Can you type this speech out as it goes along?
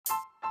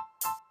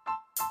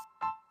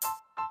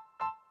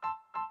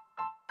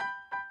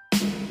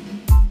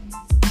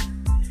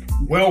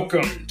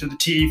Welcome to the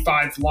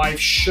TE5 Life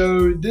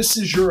Show. This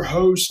is your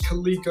host,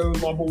 Kaliko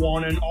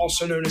Labawanan,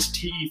 also known as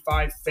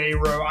TE5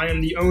 Pharaoh. I am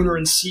the owner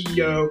and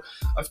CEO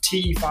of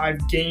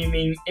TE5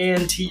 Gaming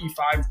and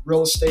TE5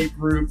 Real Estate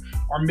Group.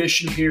 Our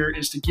mission here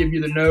is to give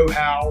you the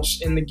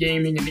know-hows in the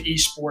gaming and the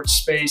esports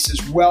space,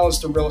 as well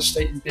as the real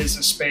estate and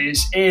business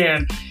space,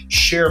 and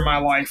share my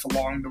life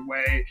along the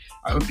way.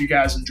 I hope you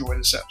guys enjoy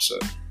this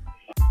episode.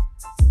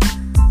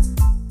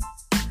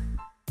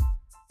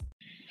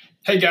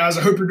 Hey guys,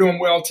 I hope you're doing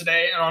well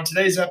today. And on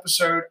today's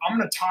episode, I'm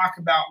going to talk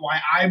about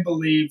why I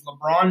believe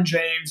LeBron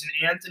James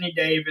and Anthony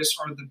Davis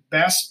are the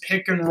best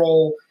pick and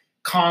roll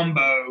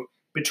combo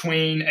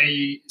between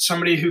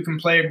somebody who can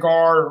play a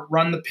guard or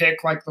run the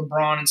pick like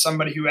LeBron and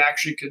somebody who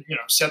actually could,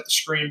 set the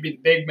screen, be the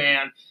big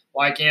man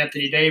like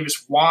Anthony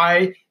Davis.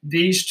 Why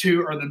these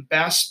two are the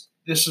best.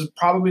 This is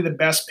probably the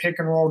best pick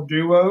and roll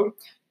duo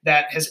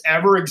that has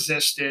ever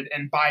existed,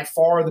 and by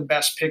far the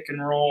best pick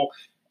and roll.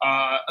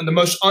 And the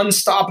most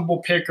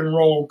unstoppable pick and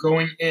roll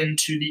going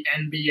into the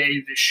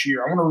NBA this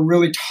year. I want to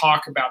really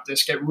talk about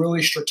this, get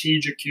really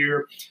strategic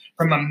here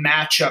from a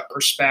matchup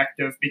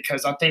perspective,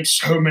 because I think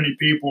so many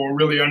people are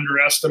really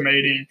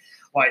underestimating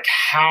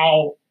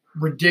how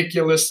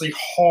ridiculously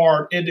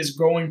hard it is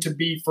going to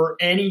be for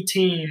any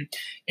team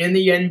in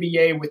the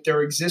NBA with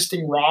their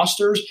existing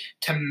rosters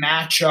to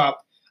match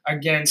up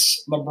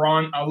against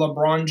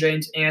LeBron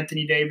James,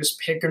 Anthony Davis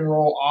pick and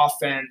roll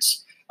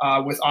offense.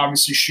 With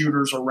obviously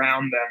shooters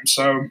around them.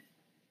 So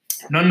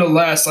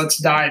nonetheless, let's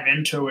dive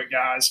into it,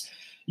 guys.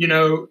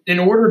 In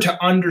order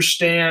to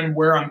understand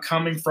where I'm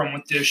coming from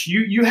with this,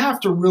 you have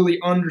to really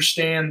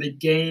understand the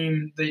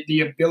game,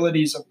 the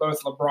abilities of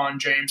both LeBron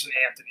James and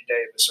Anthony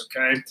Davis,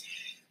 okay?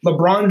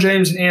 LeBron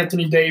James and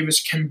Anthony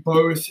Davis can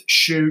both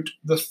shoot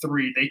the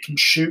three. They can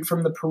shoot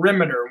from the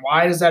perimeter.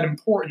 Why is that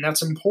important?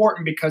 That's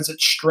important because it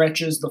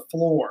stretches the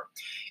floor.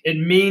 It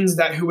means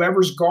that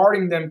whoever's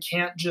guarding them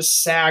can't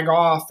just sag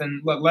off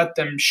and let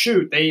them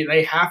shoot.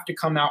 They have to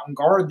come out and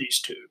guard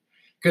these two.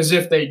 Because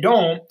if they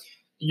don't,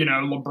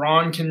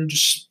 LeBron can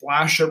just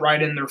splash it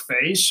right in their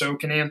face. So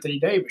can Anthony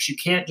Davis. You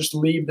can't just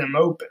leave them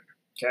open,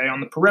 okay,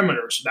 on the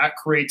perimeter. So that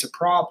creates a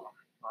problem,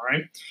 all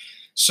right?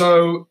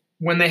 So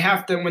when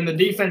the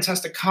defense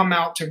has to come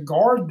out to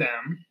guard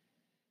them,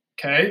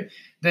 okay,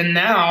 then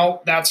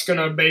now that's going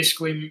to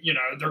basically,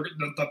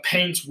 the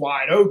paint's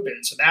wide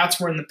open. So that's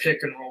when the pick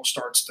and roll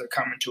starts to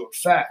come into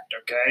effect,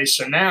 okay?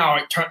 So now,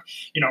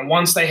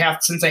 since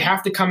they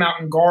have to come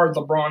out and guard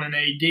LeBron and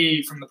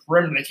AD from the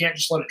perimeter, they can't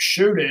just let them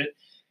shoot it.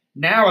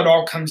 Now it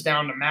all comes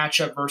down to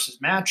matchup versus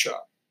matchup,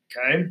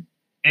 okay?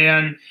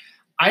 And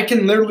I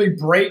can literally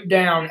break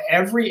down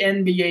every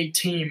NBA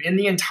team in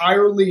the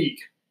entire league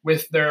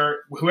with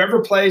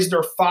whoever plays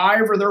their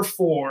 5 or their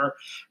 4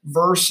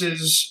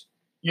 versus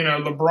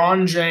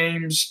LeBron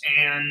James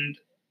and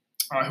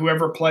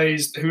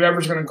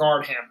whoever's going to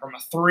guard him from a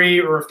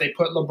 3, or if they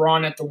put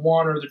LeBron at the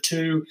 1 or the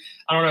 2.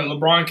 I don't know.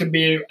 LeBron could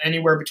be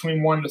anywhere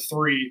between 1 to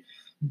 3,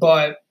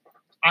 but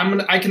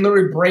I can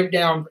literally break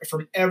down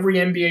from every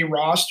NBA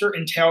roster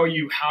and tell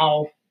you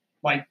how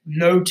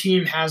no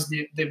team has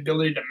the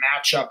ability to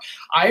match up.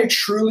 I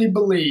truly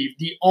believe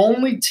the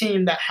only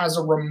team that has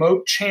a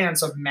remote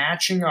chance of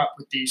matching up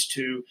with these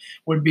two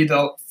would be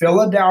the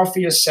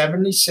Philadelphia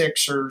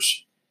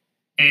 76ers.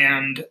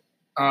 And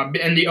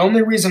the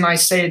only reason I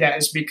say that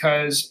is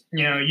because,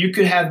 you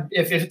could have,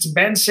 if it's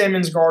Ben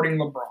Simmons guarding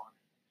LeBron.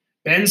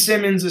 Ben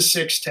Simmons is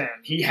 6'10".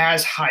 He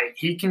has height.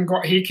 He can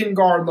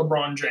guard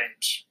LeBron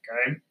James,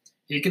 okay?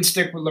 He can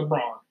stick with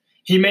LeBron.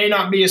 He may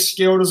not be as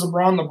skilled as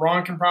LeBron.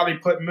 LeBron can probably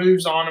put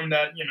moves on him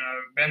that,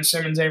 Ben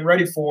Simmons ain't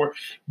ready for.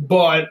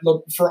 But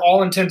look, for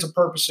all intents and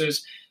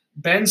purposes,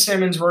 Ben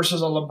Simmons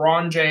versus a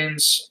LeBron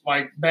James,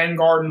 Ben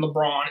guarding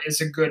LeBron, is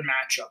a good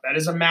matchup. That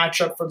is a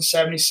matchup for the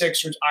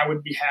 76ers I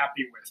would be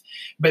happy with.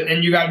 But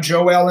then you got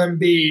Joel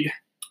Embiid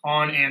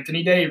on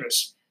Anthony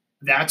Davis.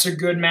 That's a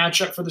good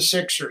matchup for the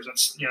Sixers.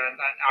 That's,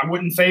 I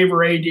wouldn't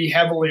favor AD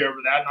heavily over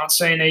that. Not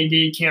saying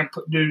AD can't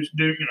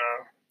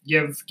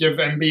give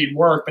Embiid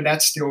work, but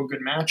that's still a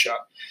good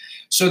matchup.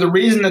 So the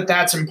reason that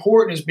that's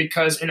important is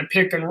because in a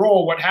pick and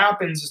roll, what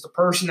happens is the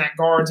person that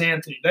guards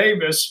Anthony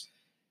Davis,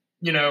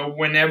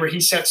 whenever he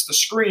sets the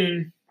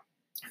screen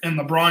and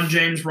LeBron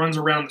James runs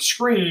around the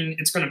screen,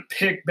 it's going to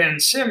pick Ben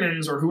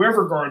Simmons or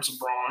whoever guards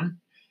LeBron.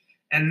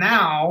 And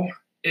now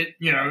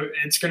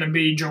it's going to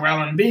be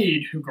Joel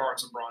Embiid who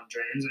guards LeBron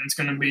James, and it's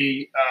going to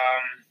be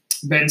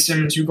Ben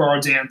Simmons who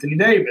guards Anthony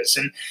Davis.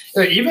 And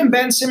even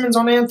Ben Simmons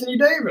on Anthony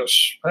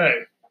Davis, hey,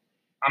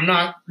 I'm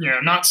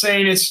not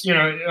saying it's,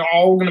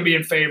 all going to be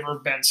in favor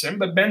of Ben Simmons,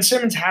 but Ben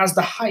Simmons has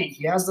the height.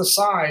 He has the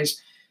size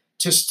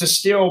to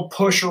still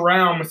push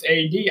around with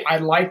AD. I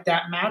like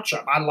that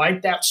matchup. I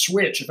like that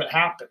switch if it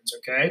happens,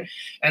 okay?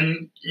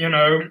 And,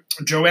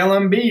 Joel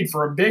Embiid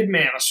for a big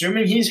man,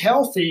 assuming he's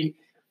healthy,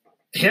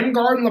 him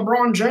guarding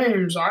LeBron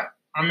James,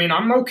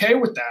 I'm okay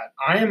with that.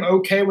 I am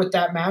okay with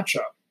that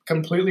matchup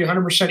completely,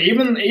 100%.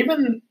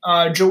 Even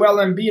Joel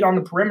Embiid on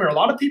the perimeter. A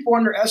lot of people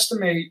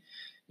underestimate,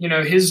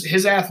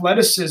 his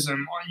athleticism,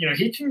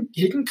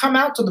 he can come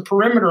out to the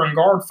perimeter and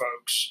guard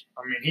folks.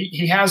 I mean,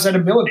 he has that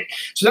ability.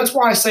 So that's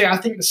why I say I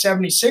think the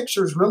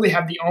 76ers really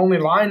have the only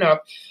lineup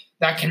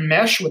that can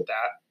mesh with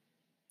that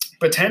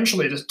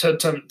potentially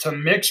to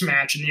mix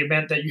match in the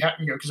event that you have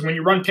to go. Because when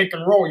you run pick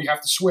and roll, you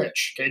have to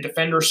switch. Okay,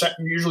 defenders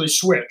usually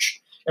switch.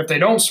 If they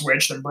don't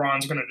switch, then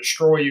Bron's going to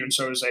destroy you, and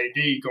so is AD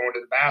going to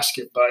the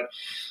basket. But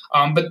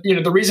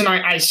the reason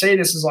I say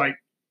this is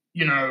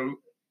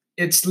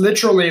it's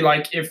literally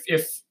like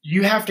if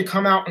you have to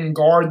come out and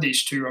guard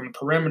these two on the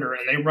perimeter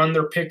and they run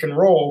their pick and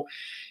roll,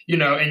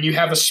 and you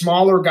have a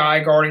smaller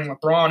guy guarding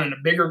LeBron and a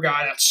bigger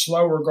guy that's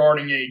slower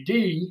guarding AD,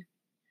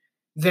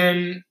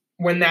 then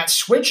when that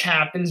switch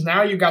happens,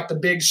 now you got the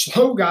big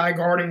slow guy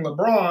guarding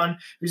LeBron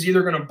who's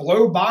either going to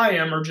blow by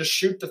him or just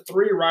shoot the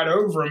three right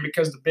over him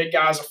because the big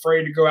guy's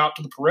afraid to go out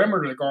to the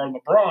perimeter to guard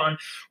LeBron,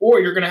 or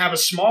you're going to have a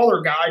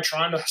smaller guy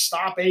trying to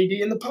stop AD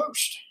in the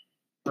post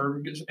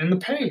or in the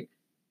paint.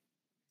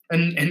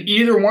 And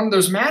either one of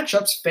those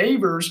matchups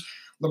favors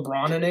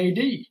LeBron and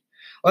AD.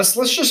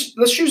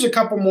 Let's use a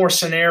couple more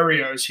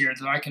scenarios here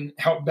that I can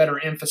help better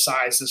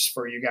emphasize this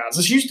for you guys.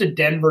 Let's use the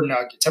Denver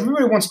Nuggets.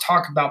 Everybody wants to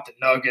talk about the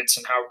Nuggets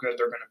and how good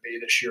they're going to be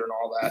this year and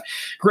all that.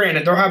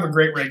 Granted, they'll have a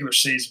great regular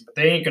season, but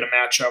they ain't going to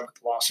match up with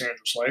the Los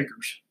Angeles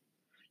Lakers.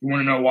 You want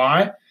to know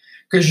why?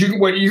 Because you're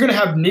going to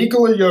have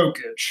Nikola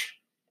Jokic.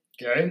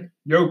 Okay,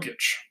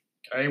 Jokic.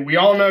 Okay, we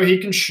all know he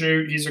can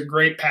shoot. He's a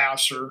great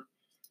passer,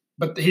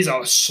 but he's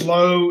a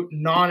slow,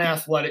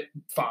 non-athletic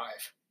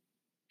five.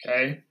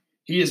 Okay.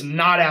 He is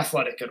not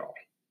athletic at all.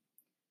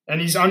 And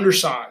he's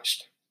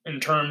undersized in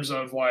terms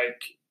of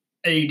like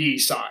AD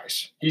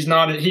size. He's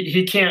not,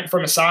 he can't,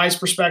 from a size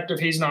perspective,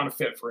 he's not a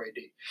fit for AD.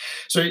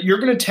 So you're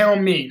going to tell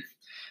me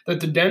that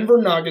the Denver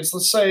Nuggets,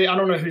 let's say, I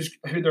don't know who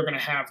they're going to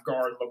have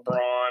guard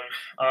LeBron.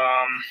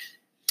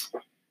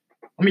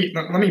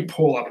 Let me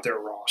pull up their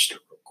roster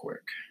real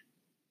quick.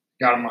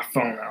 Got my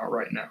phone out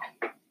right now.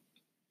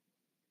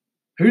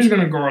 Who's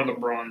going to guard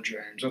LeBron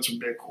James? That's a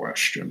big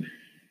question.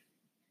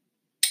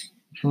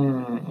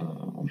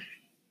 All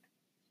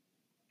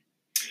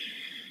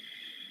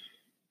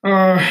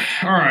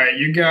right,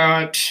 you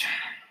got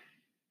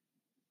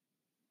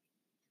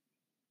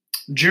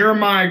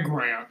Jeremiah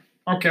Grant.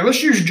 Okay,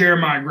 let's use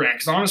Jeremiah Grant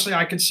because honestly,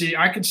 I could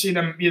see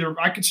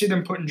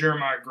them putting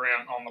Jeremiah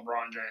Grant on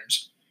LeBron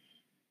James.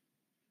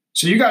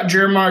 So you got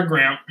Jeremiah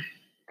Grant,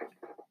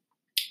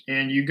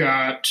 and you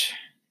got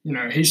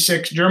he's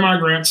 6. Jeremiah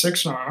Grant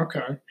 6'9".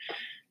 Okay,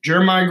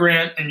 Jeremiah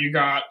Grant, and you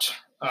got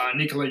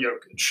Nikola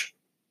Jokic.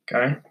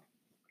 Okay.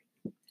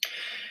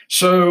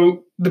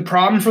 So the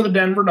problem for the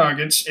Denver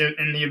Nuggets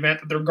in the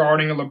event that they're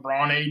guarding a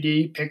LeBron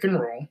AD pick and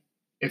roll,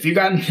 if you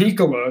got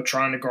Nikola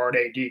trying to guard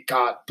AD,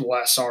 God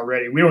bless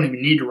already. We don't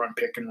even need to run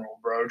pick and roll,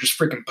 bro. Just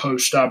freaking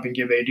post up and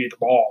give AD the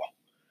ball.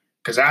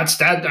 Because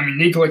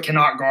Nikola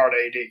cannot guard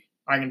AD.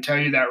 I can tell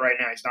you that right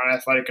now. He's not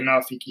athletic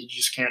enough. He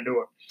just can't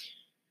do it.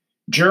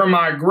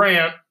 Jeremiah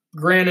Grant,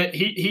 granted,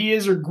 he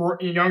is a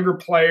younger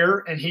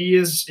player, and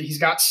he's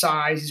got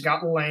size, he's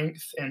got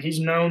length, and he's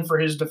known for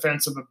his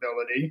defensive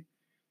ability.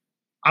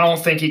 I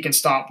don't think he can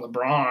stop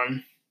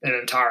LeBron an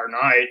entire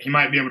night. He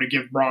might be able to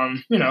give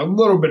Bron, a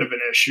little bit of an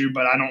issue,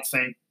 but I don't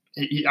think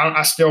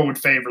I still would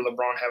favor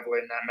LeBron heavily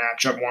in that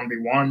matchup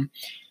 1v1.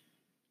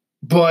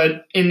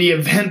 But in the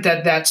event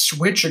that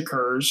switch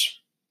occurs,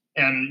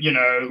 and,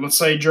 let's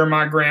say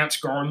Jeremiah Grant's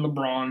guarding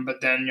LeBron,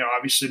 but then,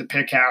 obviously the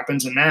pick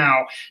happens, and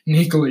now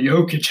Nikola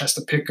Jokic has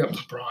to pick up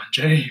LeBron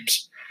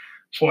James.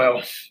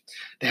 Well,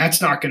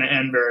 that's not going to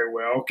end very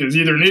well because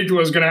either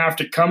Nikola's going to have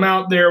to come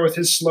out there with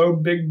his slow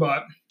big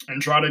butt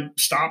and try to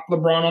stop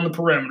LeBron on the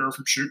perimeter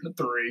from shooting a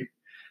three,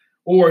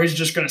 or he's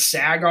just going to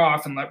sag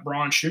off and let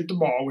Bron shoot the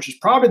ball, which is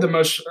probably the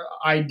most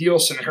ideal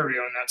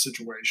scenario in that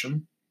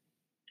situation,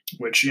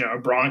 which,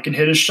 Bron can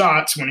hit his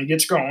shots when he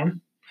gets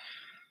going.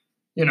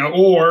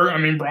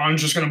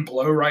 Bron's just going to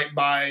blow right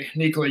by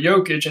Nikola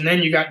Jokic, and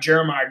then you got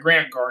Jeremiah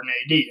Grant guarding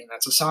AD, and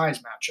that's a size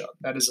matchup.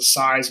 That is a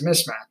size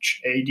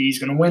mismatch. AD is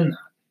going to win that.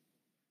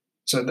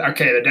 So,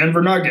 okay, the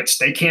Denver Nuggets,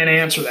 they can't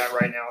answer that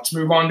right now. Let's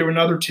move on to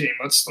another team.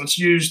 Let's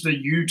use the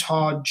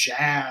Utah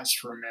Jazz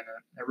for a minute.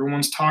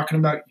 Everyone's talking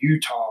about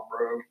Utah,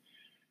 bro.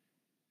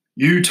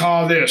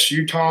 Utah this,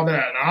 Utah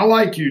that. And I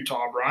like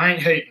Utah, bro. I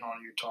ain't hating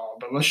on Utah,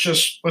 but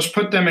let's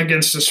put them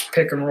against this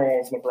pick and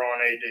roll of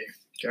LeBron AD,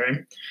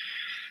 okay?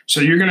 So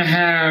you're going to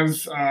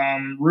have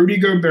Rudy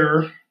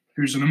Gobert,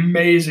 who's an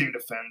amazing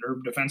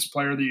defender, defensive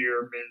player of the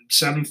year,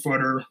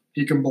 7-footer.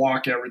 He can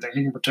block everything.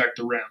 He can protect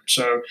the rim.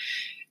 So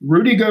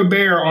Rudy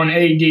Gobert on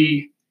AD,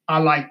 I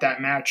like that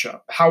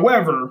matchup.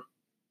 However,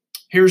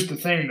 here's the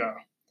thing, though.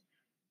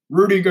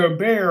 Rudy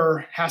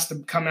Gobert has to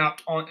be able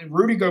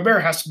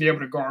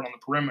to guard on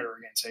the perimeter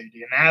against AD,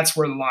 and that's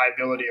where the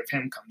liability of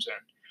him comes in.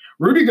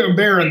 Rudy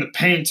Gobert in the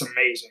paint's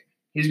amazing.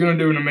 He's going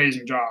to do an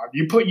amazing job.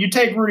 You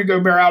take Rudy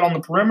Gobert out on the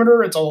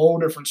perimeter, it's a whole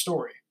different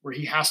story where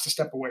he has to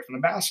step away from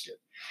the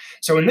basket.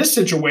 So in this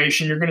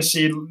situation, you're going to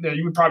see,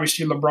 you would probably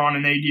see LeBron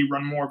and AD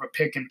run more of a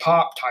pick and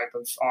pop type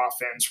of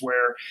offense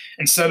where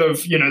instead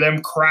of,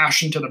 them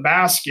crashing to the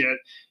basket,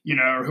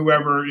 or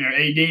whoever,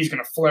 AD is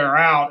going to flare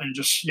out and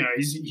just,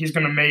 he's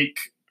going to make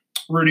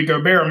Rudy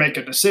Gobert make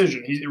a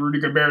decision. Rudy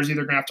Gobert is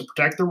either going to have to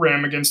protect the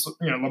rim against,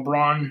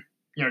 LeBron,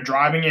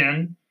 driving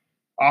in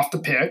off the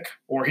pick,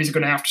 or he's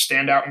going to have to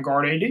stand out and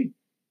guard AD.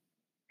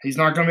 He's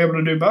not going to be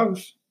able to do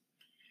both,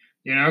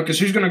 because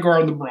who's going to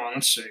guard LeBron?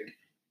 Let's see.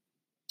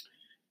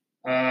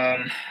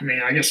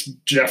 I guess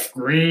Jeff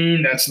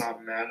Green, that's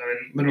not bad.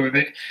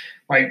 Literally,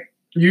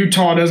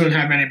 Utah doesn't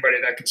have anybody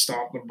that can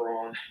stop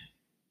LeBron.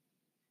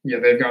 Yeah,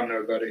 they've got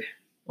nobody.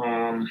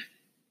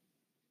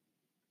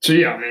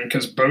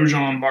 Because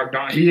Bojan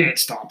Bogdan, he ain't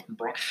stopping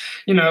Braun.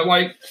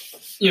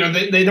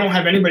 They don't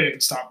have anybody that can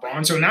stop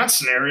Braun. So in that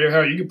scenario,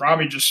 hell, you could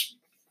probably just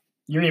 –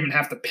 you don't even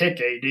have to pick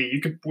AD. You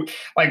could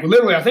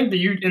literally. I think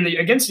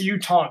against the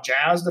Utah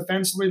Jazz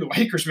defensively, the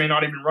Lakers may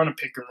not even run a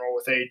pick and roll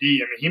with AD.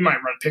 He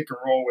might run pick and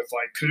roll with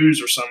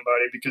Kuz or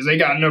somebody because they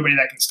got nobody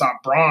that can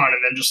stop Braun,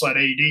 and then just let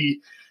AD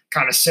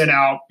kind of sit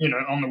out,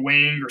 on the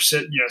wing or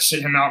sit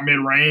him out mid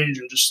range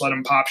and just let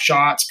him pop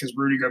shots because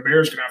Rudy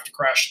Gobert is going to have to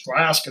crash the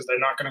glass because they're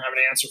not going to have an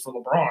answer for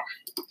LeBron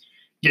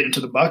getting to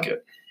the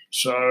bucket.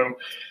 So,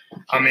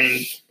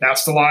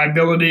 that's the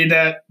liability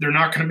that they're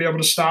not going to be able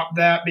to stop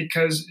that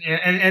because –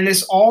 and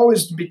this all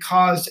is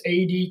because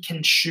AD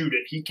can shoot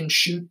it. He can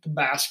shoot the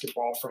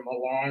basketball from a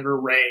longer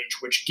range,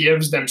 which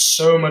gives them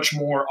so much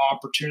more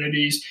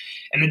opportunities,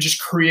 and it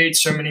just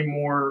creates so many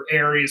more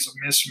areas of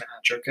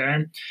mismatch,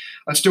 okay?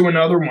 Let's do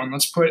another one.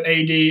 Let's put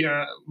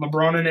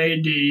LeBron and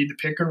AD, the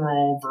pick and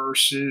roll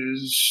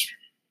versus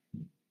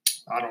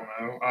 – I don't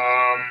know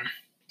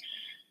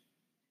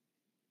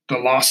the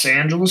Los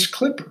Angeles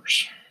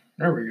Clippers.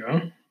 There we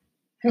go.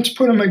 Let's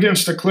put them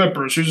against the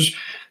Clippers, who's,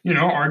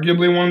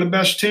 arguably one of the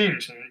best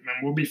teams, and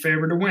will be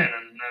favored to win.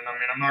 And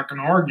I'm not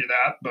going to argue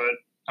that, but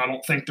I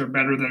don't think they're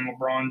better than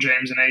LeBron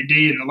James and AD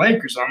and the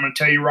Lakers. I'm going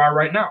to tell you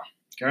right now.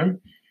 Okay.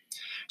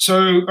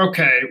 So,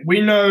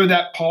 we know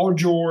that Paul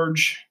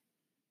George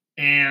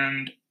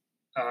and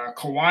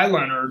Kawhi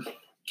Leonard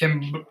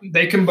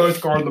can both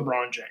guard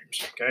LeBron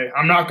James. Okay,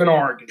 I'm not going to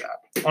argue that.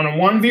 On a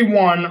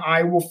 1v1,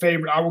 I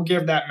will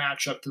give that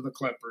matchup to the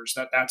Clippers.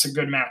 That's a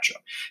good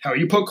matchup. Hell,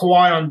 you put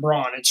Kawhi on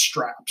Braun, it's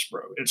straps,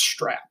 bro. It's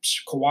straps.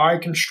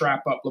 Kawhi can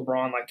strap up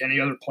LeBron like any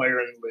other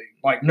player in the league,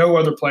 like no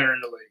other player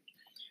in the league.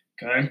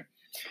 Okay,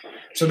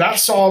 so that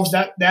solves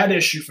that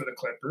issue for the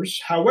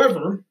Clippers.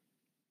 However,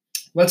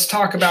 let's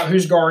talk about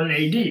who's guarding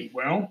AD.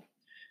 Well,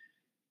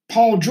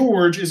 Paul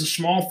George is a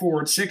small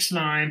forward,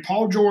 6'9".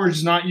 Paul George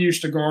is not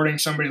used to guarding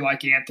somebody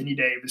like Anthony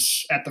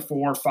Davis at the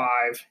 4 or 5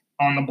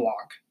 on the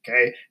block.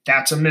 Okay,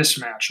 that's a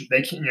mismatch.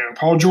 They can,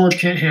 Paul George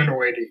can't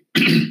handle AD.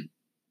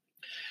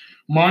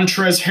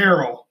 Montrezl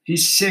Harrell,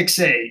 he's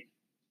 6'8".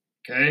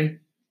 Okay,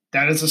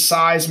 that is a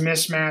size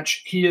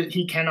mismatch.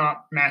 He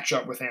cannot match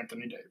up with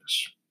Anthony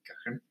Davis.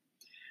 Okay,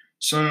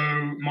 so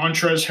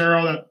Montrezl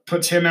Harrell, that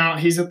puts him out.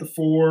 He's at the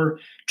 4.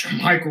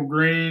 Michael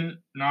Green,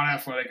 not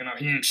athletic enough.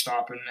 He ain't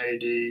stopping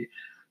AD.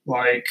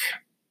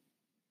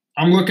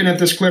 I'm looking at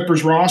this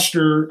Clippers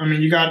roster.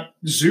 you got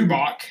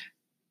Zubac.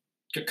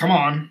 Come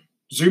on.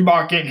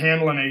 Zubac ain't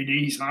handling AD.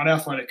 He's not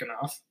athletic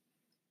enough.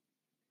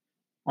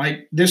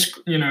 This,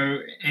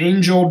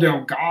 Angel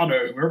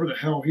Delgado, whoever the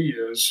hell he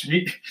is,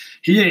 he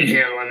ain't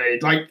handling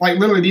AD.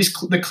 Literally,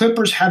 the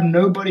Clippers have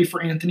nobody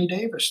for Anthony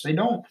Davis. They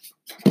don't.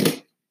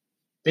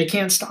 They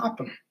can't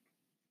stop him.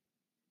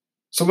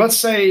 So let's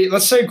say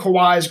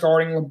Kawhi is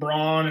guarding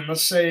LeBron, and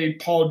let's say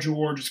Paul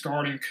George is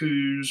guarding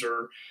Kuz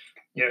or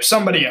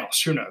somebody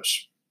else. Who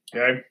knows?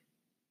 Okay.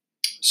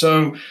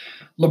 So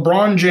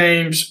LeBron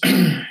James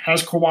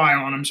has Kawhi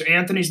on him. So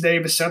Anthony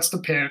Davis sets the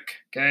pick.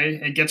 Okay,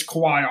 it gets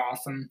Kawhi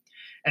off him,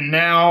 and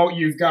now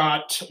you've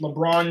got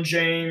LeBron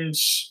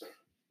James,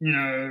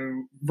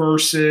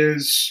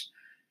 versus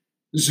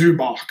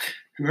Zubac.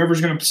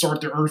 Whoever's going to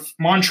start the earth,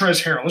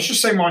 Montrezl Harrell. Let's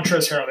just say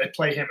Montrezl Harrell. They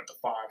play him at the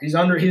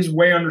 5. He's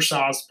way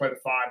undersized to play the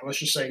 5. But let's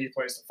just say he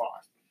plays the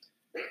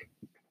 5.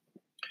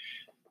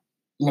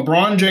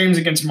 LeBron James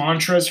against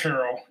Montrezl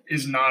Harrell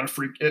is not a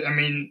freak.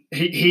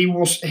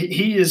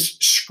 He is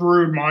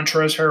screwed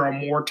Montrezl Harrell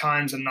more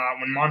times than not.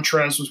 When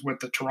Montrezl was with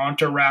the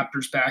Toronto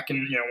Raptors back in,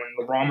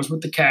 when LeBron was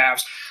with the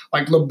Cavs,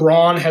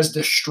 LeBron has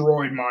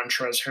destroyed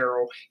Montrezl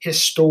Harrell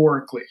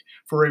historically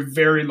for a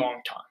very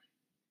long time.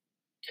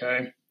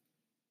 Okay.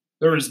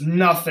 There is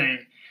nothing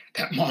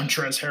that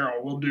Montrezl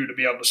Harrell will do to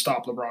be able to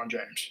stop LeBron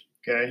James.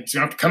 Okay, he's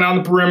going to have to come out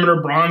on the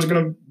perimeter. Bron's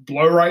going to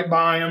blow right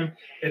by him.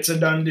 It's a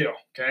done deal.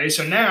 Okay,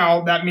 so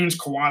now that means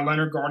Kawhi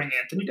Leonard guarding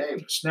Anthony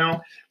Davis.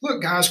 Now,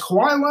 look, guys,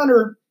 Kawhi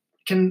Leonard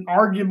can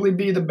arguably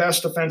be the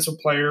best defensive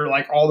player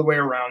all the way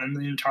around in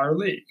the entire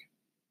league.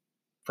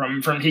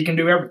 From he can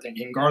do everything.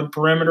 He can guard the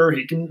perimeter.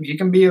 He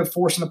can be a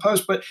force in the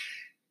post, but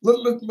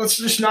let's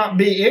just not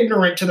be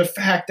ignorant to the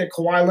fact that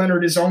Kawhi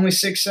Leonard is only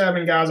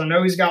 6'7", guys. I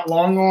know he's got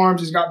long arms,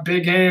 he's got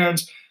big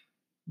hands,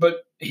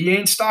 but he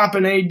ain't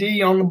stopping AD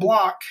on the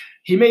block.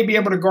 He may be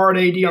able to guard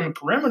AD on the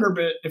perimeter,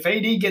 but if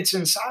AD gets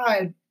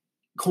inside,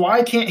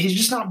 Kawhi can't. He's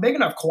just not big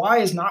enough.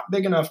 Kawhi is not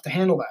big enough to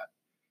handle that.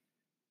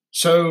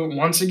 So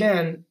once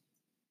again,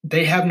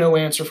 they have no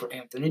answer for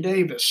Anthony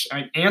Davis.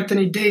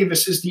 Anthony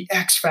Davis is the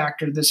X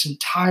factor of this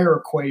entire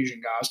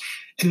equation, guys.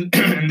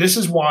 And this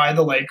is why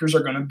the Lakers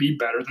are going to be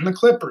better than the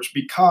Clippers,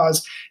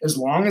 because as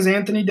long as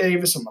Anthony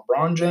Davis and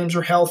LeBron James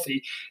are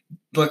healthy,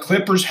 the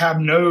Clippers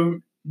have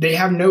no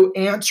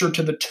answer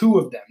to the two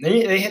of them.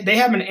 They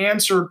have an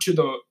answer to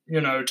to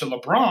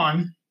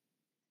LeBron.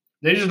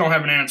 They just don't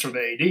have an answer to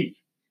AD.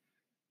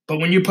 But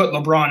when you put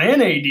LeBron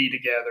and AD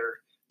together,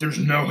 there's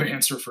no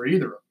answer for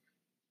either of them.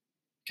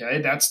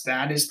 Okay,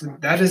 that is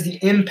the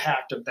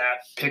impact of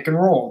that pick and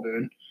roll,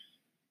 dude.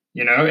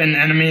 And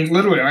I mean,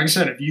 literally, like I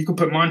said, if you could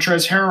put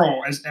Montrezl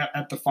Harrell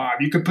at the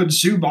 5, you could put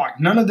Zubac.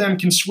 None of them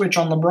can switch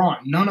on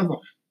LeBron. None of them.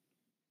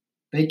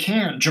 They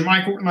can't.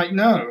 JaMychal, like,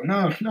 no.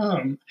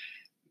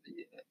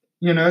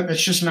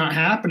 That's just not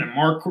happening.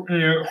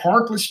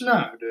 Harkless,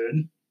 no,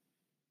 dude.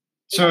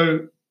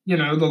 So,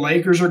 the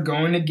Lakers are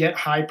going to get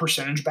high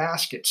percentage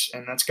baskets,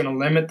 and that's going to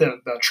limit the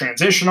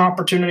transition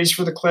opportunities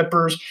for the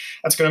Clippers.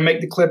 That's going to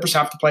make the Clippers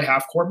have to play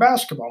half-court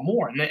basketball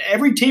more. And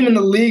every team in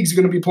the league is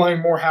going to be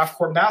playing more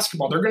half-court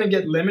basketball. They're going to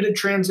get limited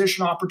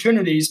transition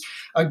opportunities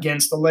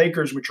against the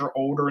Lakers, which are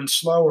older and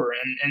slower.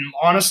 And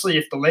honestly,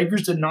 if the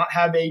Lakers did not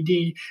have AD,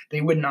 they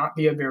would not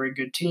be a very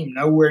good team,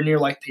 nowhere near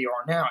like they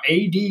are now.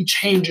 AD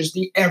changes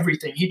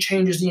everything. He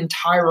changes the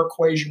entire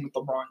equation with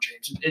LeBron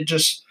James.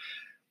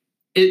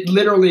 It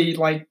literally,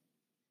 like,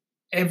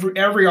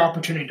 every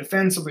opportunity,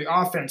 defensively,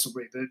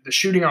 offensively, the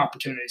shooting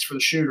opportunities for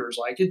the shooters,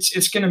 like,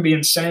 it's going to be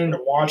insane to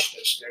watch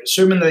this, dude.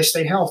 Assuming they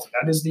stay healthy,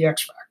 that is the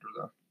X factor,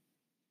 though.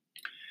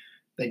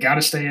 They got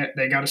to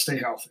stay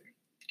healthy.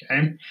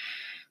 Okay.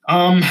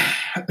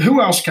 Who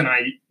else can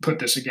I put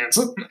this against?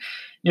 I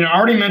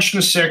already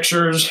mentioned the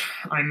Sixers.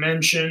 I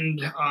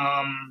mentioned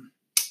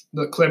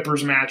the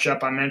Clippers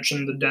matchup. I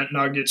mentioned the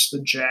Nuggets,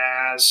 the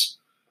Jazz.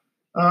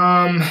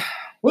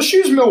 Let's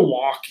use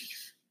Milwaukee.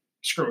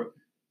 Screw it.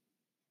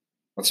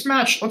 Let's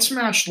match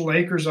the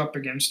Lakers up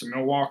against the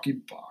Milwaukee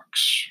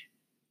Bucks.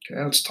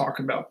 Okay, let's talk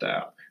about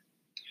that.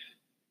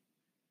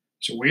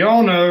 So we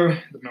all know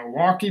the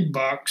Milwaukee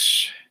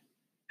Bucks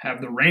have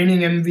the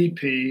reigning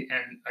MVP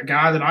and a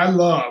guy that I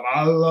love.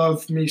 I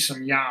love me some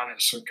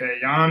Giannis, okay?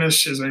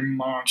 Giannis is a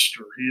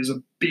monster. He is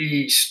a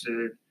beast,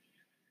 dude.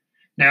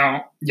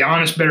 Now,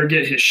 Giannis better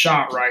get his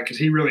shot right because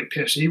he really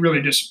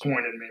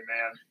disappointed me,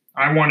 man.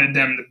 I wanted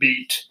them to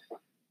beat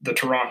the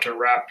Toronto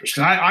Raptors, because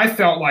I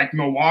felt like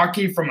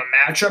Milwaukee, from a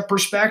matchup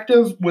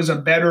perspective, was a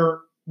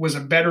better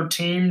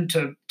team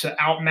to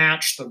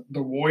outmatch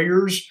the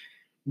Warriors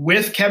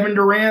with Kevin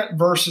Durant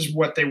versus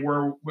what they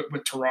were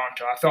with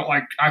Toronto. I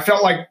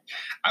felt like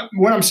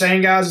what I'm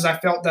saying, guys, is I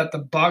felt that the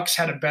Bucks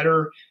had a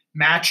better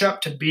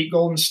matchup to beat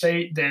Golden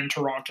State than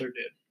Toronto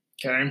did.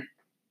 Okay,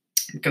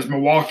 because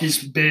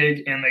Milwaukee's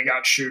big and they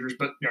got shooters,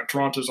 but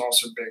Toronto's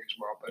also big as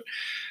well. But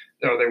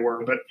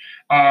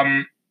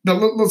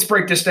let's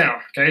break this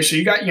down. Okay, so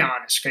you got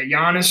Giannis. Okay,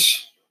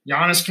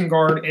 Giannis can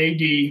guard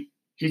AD. He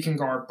can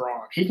guard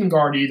Braun. He can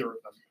guard either of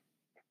them.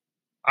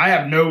 I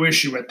have no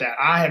issue with that.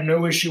 I have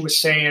no issue with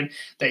saying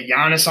that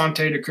Giannis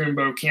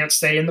Antetokounmpo can't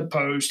stay in the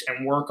post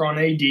and work on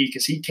AD,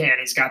 because he can.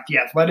 He's got the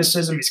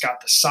athleticism. He's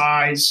got the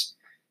size.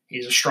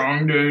 He's a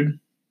strong dude.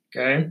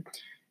 Okay,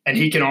 and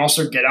he can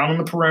also get out on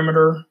the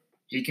perimeter.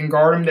 He can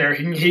guard him there.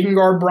 He can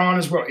guard Braun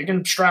as well. He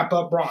can strap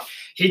up Braun.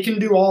 He can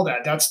do all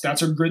that.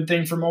 That's a good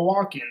thing for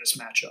Milwaukee in this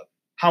matchup.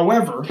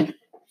 However,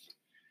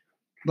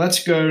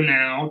 let's go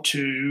now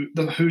to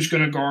who's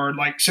going to guard.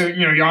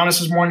 Giannis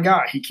is one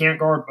guy. He can't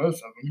guard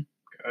both of them.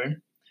 Okay.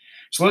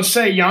 So let's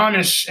say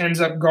Giannis ends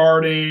up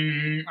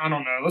guarding, I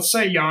don't know. Let's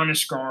say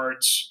Giannis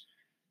guards,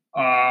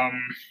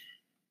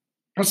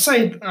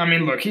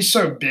 look, he's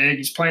so big.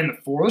 He's playing the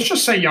 4. Let's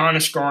just say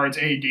Giannis guards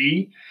AD.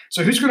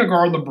 So who's going to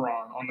guard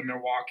LeBron on the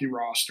Milwaukee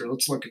roster?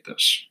 Let's look at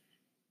this.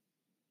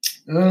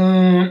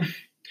 Oh,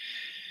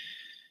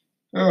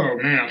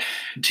 man.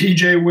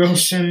 TJ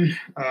Wilson,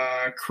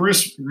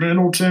 Chris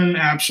Middleton,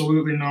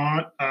 absolutely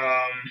not.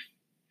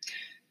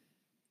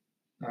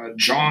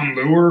 John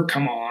Lure,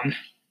 come on.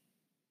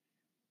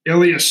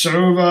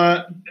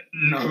 Ilyasova,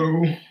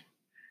 no.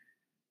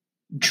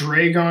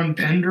 Dragon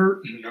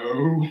Bender,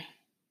 no.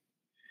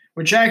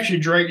 Which actually,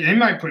 they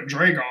might put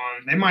Dragon.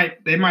 They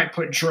might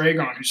put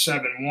Dragon, who's 7'1",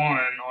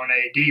 on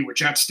AD,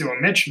 which that's still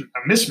a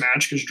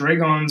mismatch, because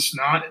Dragon's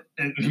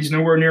he's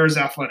nowhere near as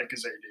athletic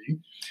as AD.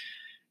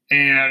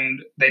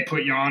 And they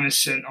put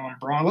Giannis on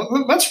Braun.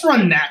 Let's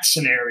run that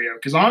scenario,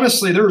 because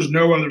honestly, there is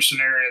no other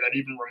scenario that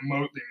even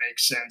remotely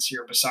makes sense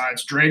here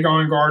besides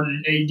Dragon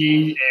guarding AD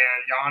and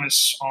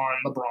Giannis on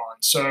LeBron.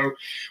 So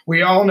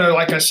we all know,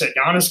 like I said,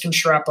 Giannis can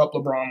strap up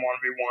LeBron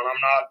 1v1.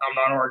 I'm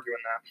not arguing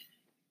that.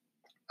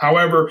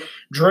 However,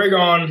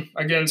 Dragon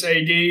against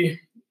AD,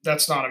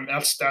 that's a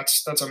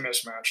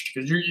mismatch,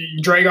 because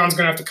Dragon's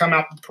going to have to come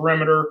out the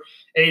perimeter.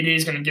 AD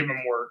is going to give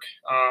him work.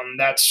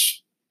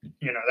 That's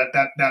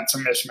that's a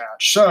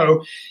mismatch.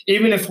 So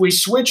even if we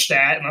switch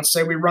that, and let's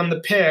say we run the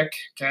pick,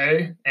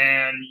 okay,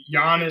 and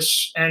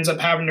Giannis ends up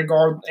having to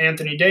guard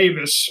Anthony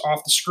Davis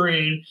off the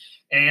screen,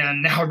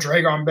 and now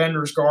Dragan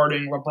Bender's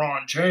guarding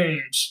LeBron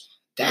James,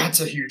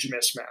 that's a huge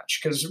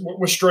mismatch. Because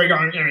with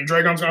Dragan, Dragan's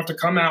going to have to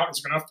come out.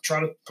 He's going to have to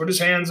try to put his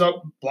hands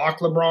up, block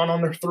LeBron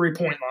on the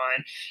three-point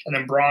line, and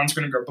then Bron's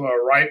going to go blow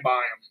right by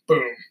him.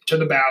 Boom, to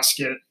the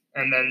basket.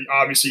 And then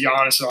obviously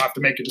Giannis will have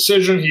to make a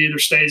decision. He either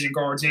stays and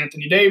guards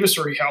Anthony Davis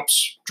or he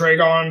helps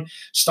Dragan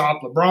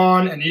stop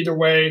LeBron. And either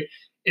way,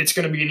 it's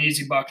going to be an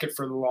easy bucket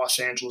for the Los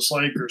Angeles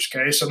Lakers.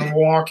 Okay, so the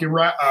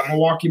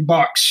Milwaukee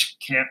Bucks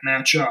can't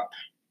match up.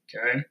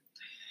 Okay.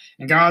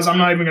 And guys, I'm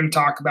not even going to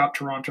talk about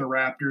Toronto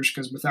Raptors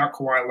because without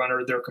Kawhi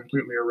Leonard, they're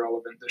completely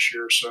irrelevant this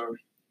year. So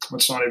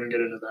let's not even get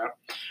into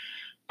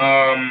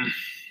that.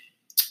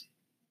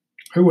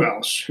 Who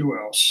else?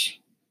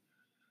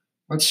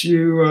 Let's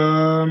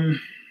you.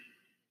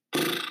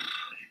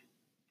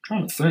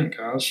 Trying to think,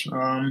 guys. For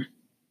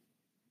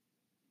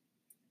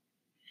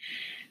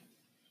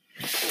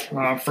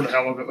the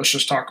hell of it, let's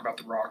just talk about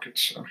the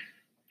Rockets. So.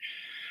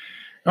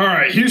 All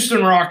right,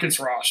 Houston Rockets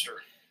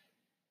roster.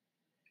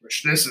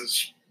 Which this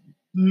is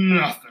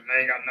nothing. They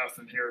ain't got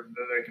nothing here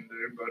that they can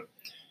do, but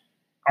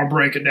I'll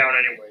break it down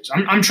anyways.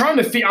 I'm trying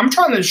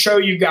to show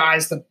you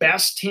guys the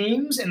best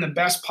teams and the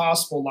best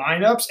possible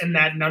lineups, and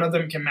that none of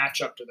them can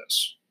match up to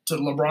this. To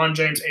LeBron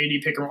James,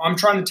 AD pick and roll. I'm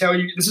trying to tell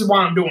you, this is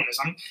why I'm doing this.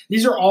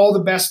 These are all the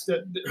best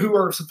who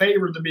are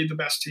favored to be the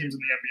best teams in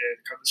the NBA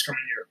this coming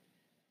year.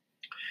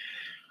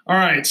 All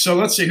right, so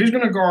let's see. Who's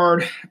going to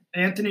guard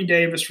Anthony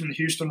Davis from the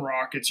Houston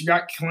Rockets? You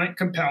got Clint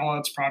Capella.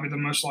 It's probably the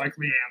most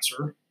likely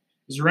answer.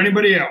 Is there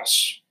anybody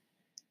else?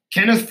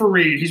 Kenneth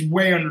Faried. He's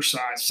way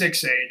undersized,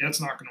 6'8".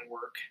 That's not going to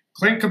work.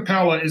 Clint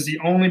Capella is the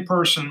only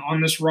person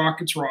on this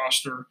Rockets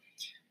roster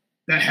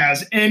that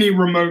has any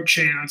remote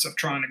chance of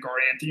trying to guard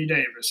Anthony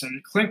Davis.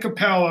 And Clint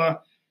Capella,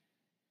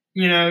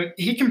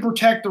 he can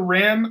protect the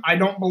rim. I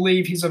don't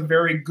believe he's a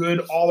very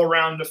good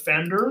all-around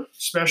defender,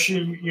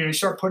 especially, you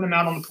start putting him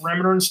out on the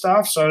perimeter and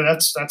stuff. So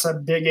that's a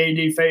big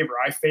AD favor.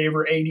 I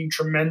favor AD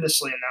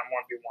tremendously in that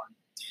 1v1.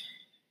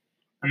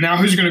 And now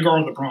who's going to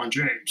guard LeBron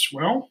James?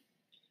 Well,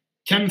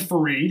 Kenneth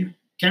Faried.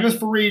 Kenneth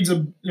Faried's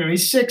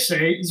he's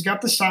 6'8". He's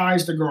got the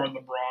size to guard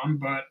LeBron,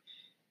 but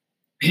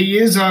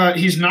he's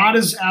not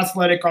as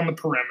athletic on the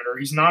perimeter.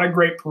 He's not a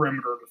great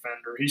perimeter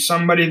defender. He's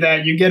somebody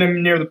that you get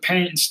him near the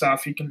paint and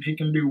stuff, he can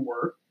do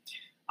work.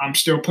 I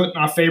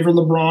favor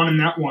LeBron in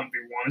that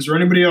 1v1. Is there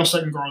anybody else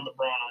that can guard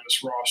LeBron on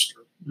this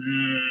roster?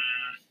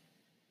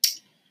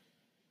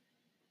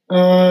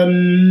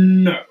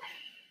 No.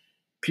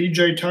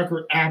 PJ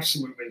Tucker,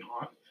 absolutely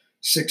not.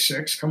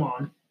 6'6", come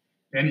on.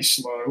 And he's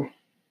slow.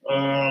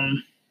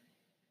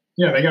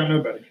 They got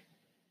nobody.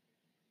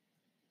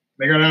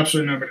 They got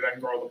absolutely nobody that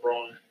can guard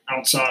LeBron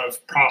outside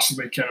of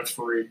possibly Kenneth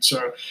Faried.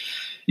 So,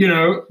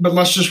 but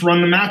let's just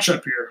run the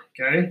matchup here,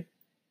 okay?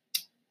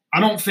 I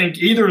don't think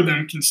either of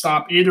them can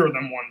stop either of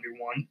them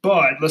 1v1,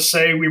 but let's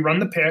say we run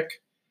the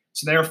pick.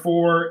 So,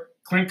 therefore,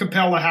 Clint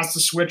Capella has to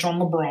switch on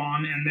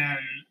LeBron, and then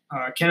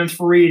Kenneth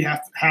Faried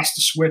has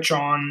to switch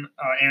on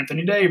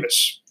Anthony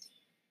Davis.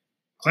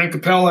 Clint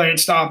Capella ain't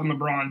stopping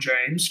LeBron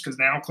James because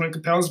now Clint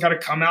Capella's got to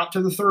come out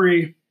to the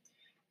three.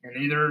 And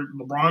either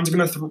LeBron's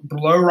going to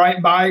blow right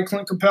by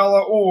Clint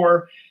Capella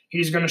or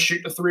he's going to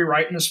shoot the three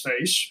right in his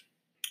face.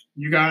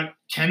 You got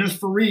Kenneth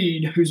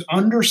Faried, who's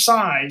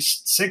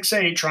undersized,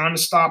 6'8", trying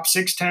to stop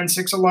 6'10",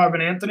 6'11",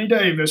 Anthony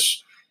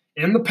Davis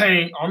in the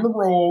paint, on the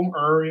roll,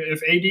 or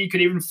if AD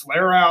could even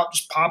flare out,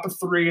 just pop a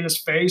three in his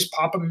face,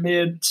 pop a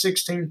mid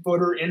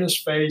 16-footer in his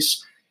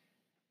face.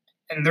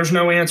 And there's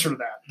no answer to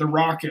that. The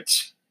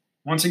Rockets,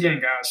 once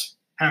again, guys,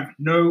 have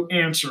no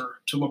answer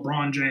to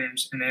LeBron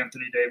James and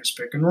Anthony Davis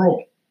pick and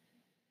roll.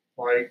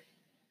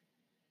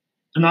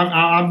 And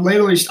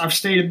I've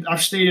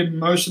stated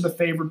most of the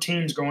favored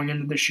teams going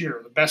into this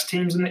year, the best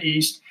teams in the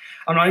East.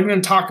 I'm not even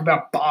going to talk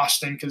about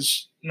Boston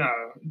because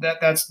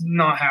that's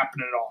not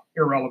happening at all.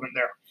 Irrelevant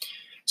there.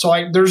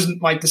 So there's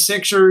the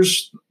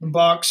Sixers, the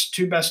Bucks,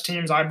 two best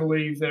teams I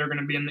believe that are going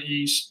to be in the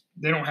East.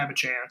 They don't have a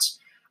chance.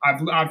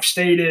 I've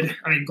stated,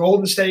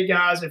 Golden State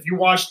guys. If you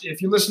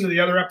listen to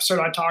the other episode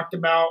I talked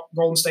about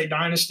Golden State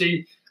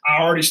Dynasty,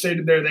 I already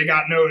stated there they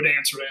got no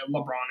answer to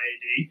LeBron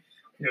AD.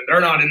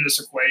 They're not in this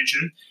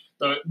equation.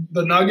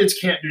 The Nuggets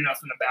can't do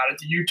nothing about it.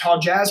 The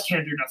Utah Jazz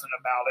can't do nothing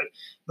about it.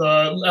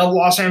 The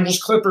Los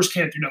Angeles Clippers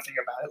can't do nothing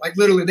about it.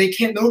 Literally, they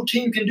can't. No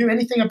team can do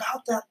anything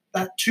about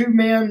that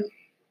two-man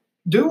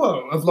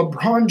duo of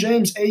LeBron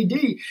James AD.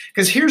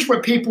 Because here's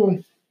what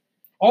people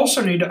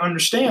also need to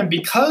understand: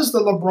 because the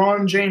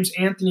LeBron James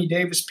Anthony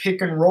Davis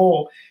pick and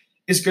roll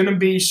is going to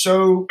be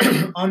so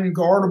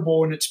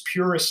unguardable in its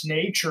purest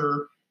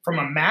nature. From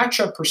a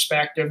matchup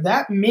perspective,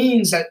 that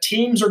means that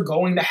teams are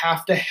going to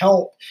have to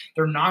help.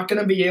 They're not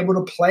going to be able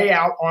to play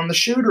out on the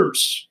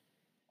shooters,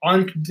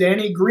 on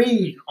Danny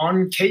Green,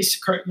 on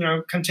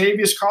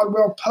Contavious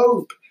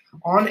Caldwell-Pope,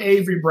 on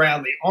Avery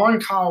Bradley, on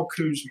Kyle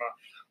Kuzma.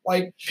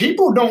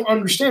 People don't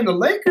understand. The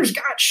Lakers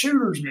got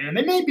shooters, man.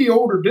 They may be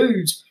older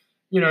dudes,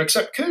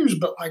 except Kuz,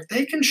 but like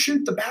they can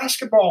shoot the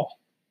basketball.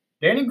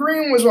 Danny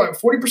Green was like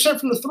 40%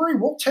 from the three.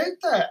 We'll take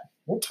that.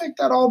 We'll take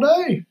that all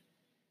day.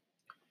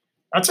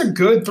 That's a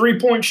good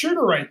 3-point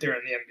shooter right there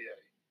in the NBA.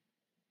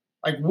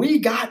 Like we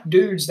got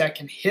dudes that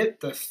can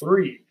hit the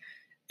three.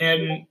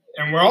 And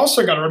we're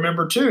also got to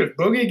remember too, if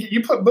Boogie,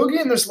 you put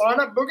Boogie in this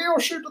lineup, Boogie will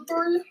shoot the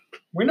three.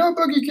 We know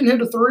Boogie can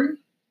hit a three.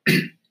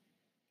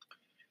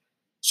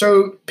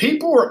 So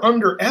people are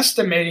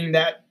underestimating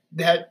that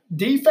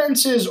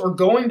defenses are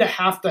going to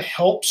have to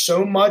help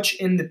so much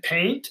in the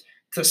paint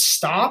to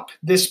stop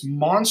this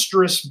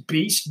monstrous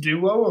beast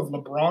duo of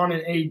LeBron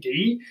and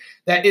AD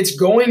that it's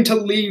going to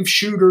leave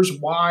shooters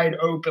wide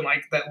open.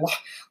 Like that,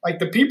 like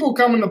the people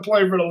coming to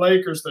play for the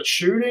Lakers, the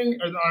shooting.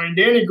 I mean,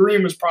 Danny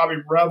Green was probably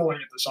reveling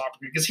at this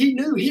opportunity because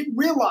he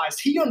realized,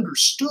 he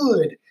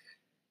understood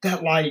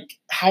that like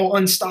how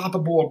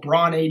unstoppable a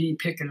Bron AD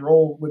pick and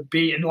roll would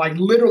be, and like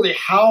literally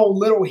how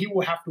little he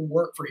will have to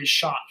work for his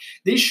shot.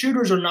 These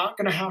shooters are not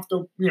going to have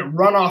to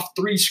run off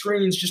 3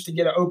 screens just to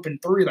get an open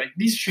three. Like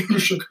these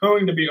shooters are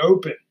going to be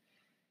open.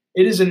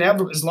 It is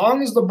inevitable. As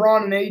long as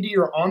LeBron and AD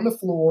are on the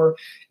floor,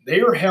 they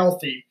are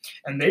healthy,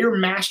 and they are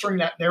mastering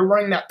that. They're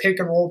running that pick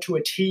and roll to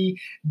a T.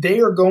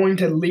 They are going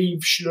to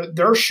leave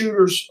their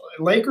shooters.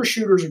 Lakers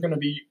shooters are going to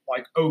be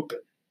like open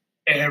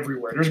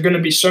everywhere. There's going to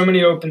be so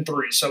many open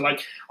threes. So,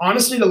 like,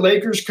 honestly, the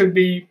Lakers could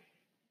be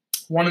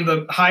one of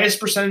the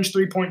highest percentage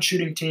three-point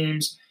shooting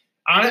teams.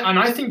 And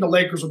I think the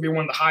Lakers will be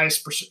one of the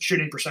highest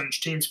shooting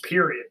percentage teams,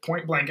 period.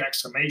 Point blank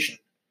exclamation.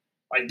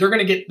 Like, they're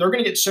going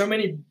to get so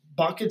many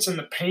buckets in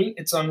the paint,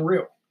 it's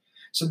unreal.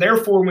 So,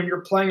 therefore, when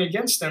you're playing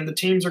against them, the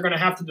teams are going to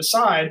have to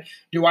decide,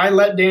 do I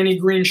let Danny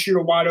Green shoot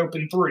a wide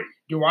open three?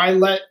 Do I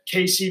let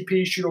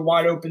KCP shoot a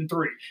wide open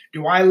three?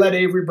 Do I let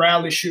Avery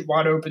Bradley shoot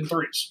wide open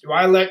threes? Do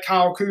I let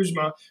Kyle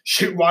Kuzma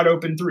shoot wide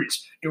open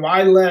threes? Do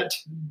I let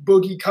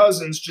Boogie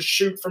Cousins just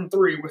shoot from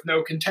three with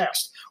no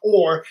contest?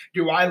 Or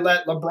do I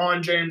let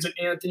LeBron James and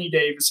Anthony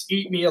Davis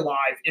eat me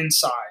alive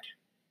inside?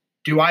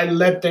 Do I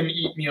let them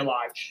eat me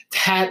alive?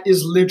 That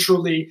is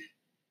literally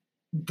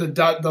the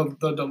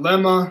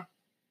dilemma,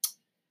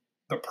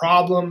 the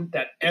problem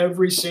that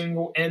every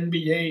single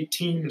NBA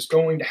team is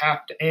going to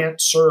have to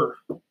answer.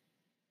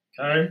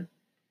 Okay?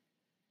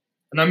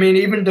 And I mean,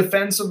 even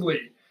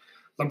defensively,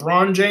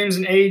 LeBron James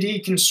and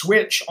AD can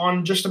switch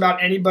on just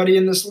about anybody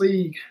in this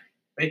league.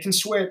 They can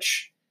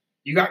switch.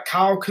 You got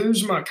Kyle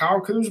Kuzma.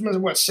 Kyle Kuzma is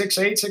what,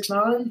 6'8",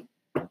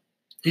 6'9"?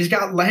 He's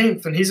got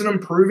length, and he's an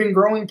improving,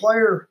 growing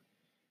player.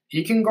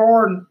 He can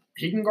guard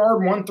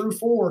 1 through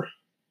 4.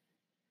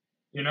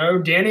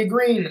 Danny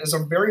Green is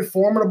a very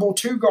formidable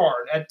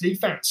 2-guard at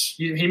defense.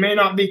 He may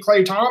not be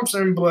Klay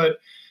Thompson, but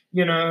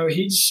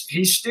he's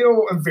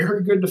still a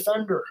very good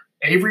defender.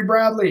 Avery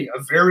Bradley, a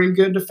very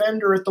good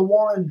defender at the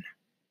 1.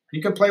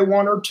 He could play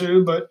 1 or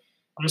 2, but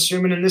I'm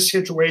assuming in this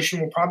situation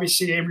we'll probably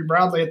see Avery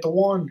Bradley at the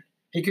 1.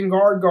 He can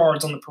guard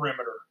guards on the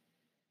perimeter.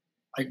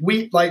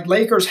 Like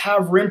Lakers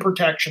have rim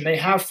protection. They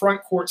have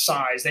front court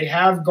size. They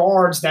have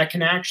guards that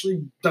can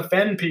actually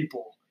defend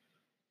people.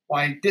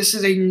 Like, this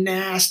is a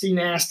nasty,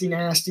 nasty,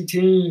 nasty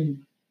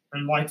team.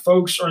 And, like,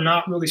 folks are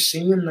not really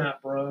seeing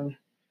that, bro.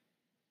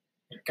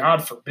 And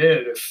God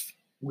forbid if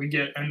we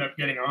end up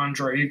getting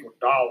Andre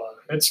Iguodala,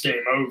 it's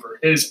game over.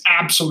 It is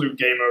absolute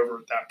game over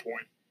at that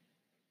point.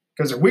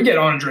 Because if we get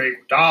Andre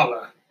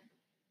Iguodala,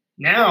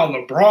 now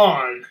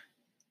LeBron,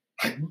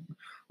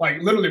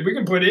 like literally, we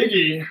can put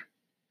Iggy.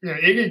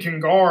 Iggy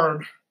can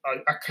guard.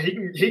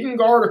 He can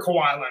guard a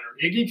Kawhi Leonard.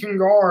 Iggy can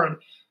guard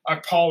a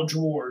Paul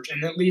George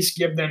and at least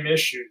give them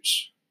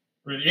issues.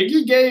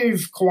 Iggy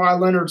gave Kawhi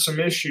Leonard some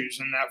issues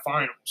in that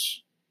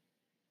finals.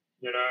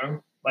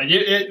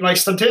 Like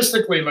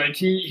statistically, like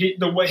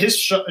his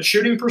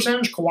shooting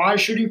percentage,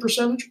 Kawhi's shooting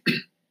percentage.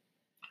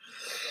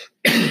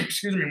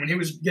 Excuse me, when he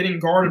was getting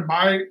guarded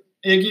by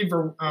Iggy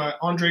for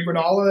Andre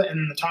Iguodala,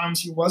 and the times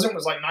he wasn't,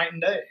 was like night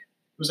and day.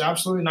 It was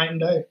absolutely night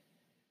and day.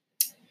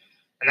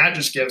 And that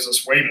just gives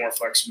us way more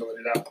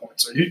flexibility at that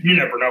point. So you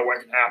never know what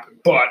can happen.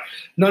 But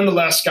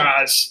nonetheless,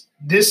 guys,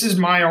 this is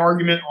my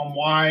argument on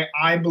why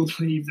I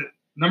believe that,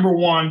 number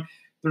one,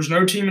 there's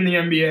no team in the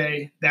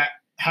NBA that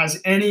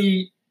has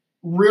any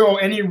real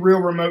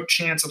remote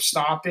chance of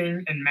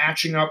stopping and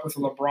matching up with a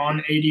LeBron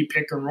AD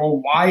pick and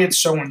roll. Why it's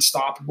so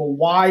unstoppable.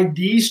 Why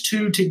these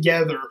two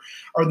together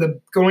are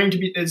going to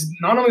be is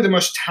not only the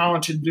most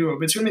talented duo,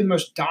 but it's going to be the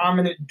most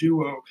dominant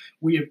duo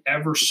we have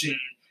ever seen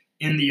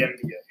in the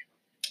NBA.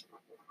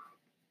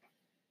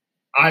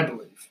 I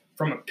believe,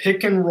 from a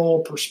pick and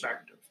roll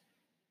perspective.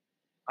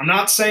 I'm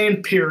not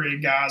saying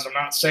period, guys. I'm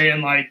not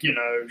saying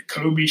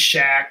Kobe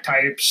Shaq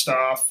type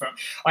stuff.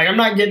 Like, I'm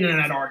not getting into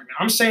that argument.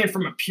 I'm saying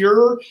from a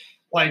pure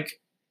like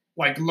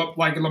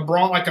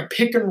LeBron, like a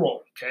pick and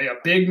roll. Okay, a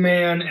big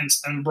man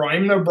and Bron.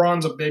 Even though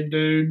Bron's a big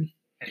dude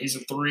and he's a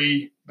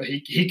 3, but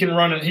he can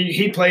run it.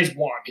 He plays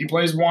 1. He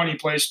plays 1. He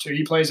plays 2.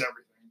 He plays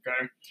everything.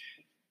 Okay,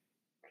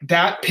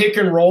 that pick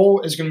and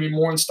roll is going to be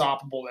more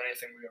unstoppable than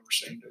anything we've ever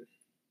seen, dude.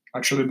 I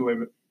truly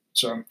believe it.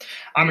 So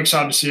I'm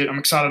excited to see it. I'm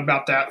excited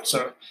about that.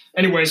 So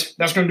anyways,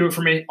 that's going to do it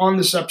for me on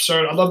this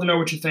episode. I'd love to know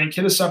what you think.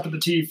 Hit us up at the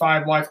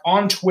TE5 Life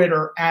on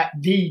Twitter at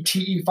the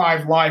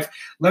TE5 Life.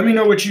 Let me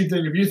know what you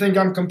think. If you think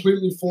I'm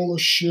completely full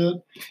of shit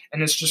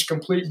and it's just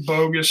complete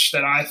bogus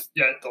that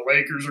the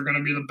Lakers are going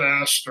to be the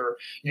best, or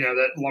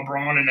that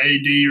LeBron and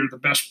AD are the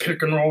best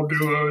pick and roll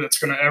duo that's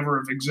going to ever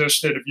have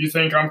existed. If you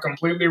think I'm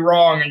completely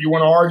wrong and you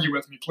want to argue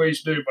with me,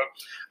 please do. But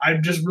I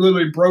just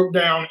really broke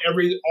down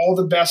all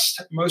the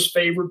best, most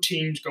favored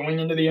teams going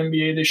into the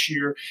NBA this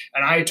year,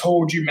 and I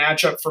told you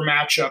matchup for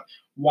matchup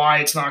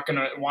why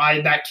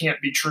that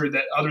can't be true.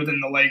 That other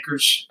than the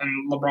Lakers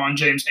and LeBron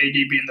James, AD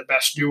being the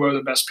best duo,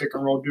 the best pick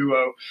and roll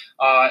duo,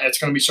 it's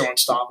going to be so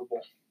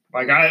unstoppable.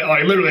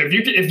 Literally,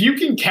 if you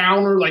can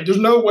counter, there's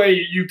no way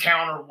you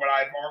counter what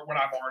I've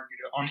argued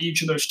on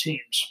each of those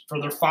teams for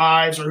their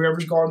fives or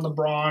whoever's guarding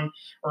LeBron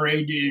or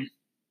AD.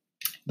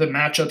 The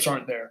matchups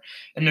aren't there.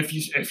 And if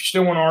you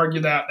still want to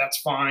argue that, that's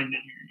fine.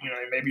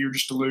 Maybe you're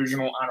just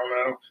delusional. I don't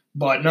know.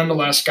 But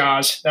nonetheless,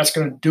 guys, that's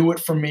going to do it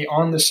for me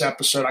on this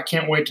episode. I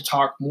can't wait to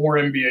talk more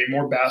NBA,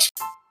 more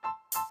basketball.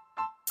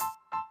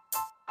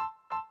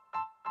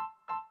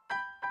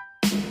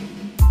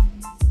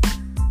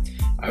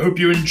 I hope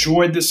you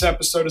enjoyed this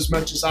episode as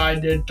much as I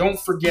did. Don't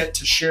forget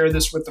to share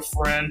this with a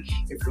friend.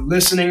 If you're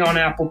listening on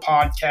Apple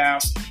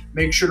Podcasts,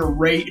 make sure to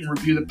rate and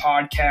review the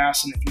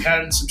podcast. And if you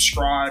haven't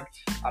subscribed,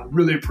 I'd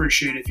really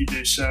appreciate it if you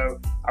do so.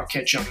 I'll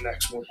catch you on the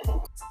next one.